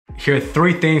Here are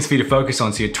 3 things for you to focus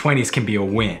on so your 20s can be a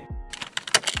win.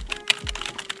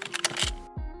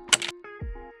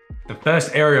 The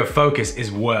first area of focus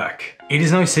is work. It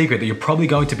is no secret that you're probably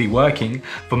going to be working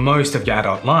for most of your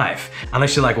adult life,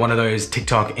 unless you're like one of those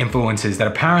TikTok influencers that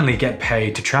apparently get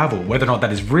paid to travel. Whether or not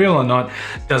that is real or not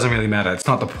doesn't really matter. It's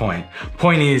not the point.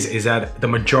 Point is that the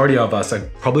majority of us are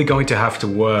probably going to have to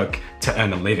work to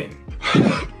earn a living.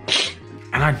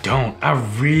 And I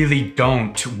really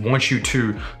don't want you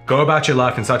to go about your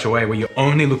life in such a way where you're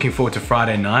only looking forward to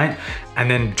Friday night and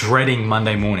then dreading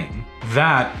Monday morning.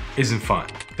 That isn't fun.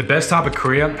 The best type of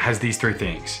career has these 3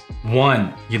 things.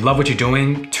 1, you love what you're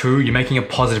doing. 2, you're making a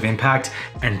positive impact.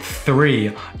 And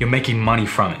 3, you're making money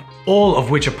from it. All of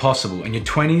which are possible, and your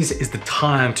 20s is the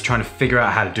time to try to figure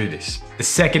out how to do this. The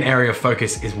second area of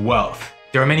focus is wealth.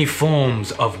 There are many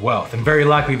forms of wealth, and very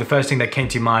likely the first thing that came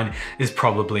to your mind is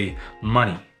probably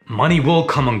money. Money will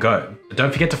come and go, but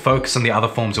don't forget to focus on the other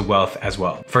forms of wealth as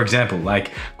well. For example,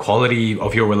 like quality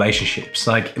of your relationships,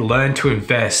 like learn to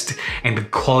invest in the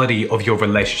quality of your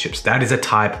relationships. That is a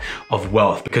type of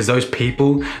wealth because those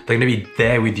people, they're gonna be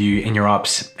there with you in your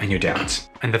ups and your downs.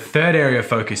 And the third area of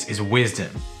focus is wisdom.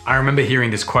 I remember hearing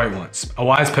this quote once: a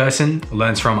wise person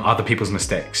learns from other people's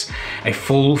mistakes. A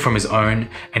fool from his own,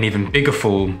 an even bigger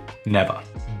fool, never.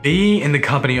 Be in the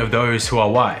company of those who are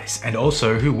wise and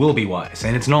also who will be wise.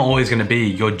 And it's not always gonna be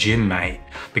your gym mate,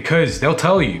 because they'll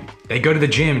tell you they go to the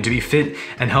gym to be fit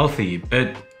and healthy,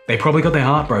 but they probably got their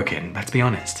heart broken, let's be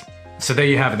honest. So there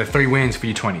you have it, the 3 wins for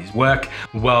your 20s: work,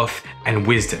 wealth, and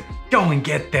wisdom. Go and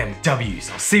get them W's.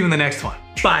 I'll see you in the next one.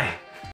 Bye.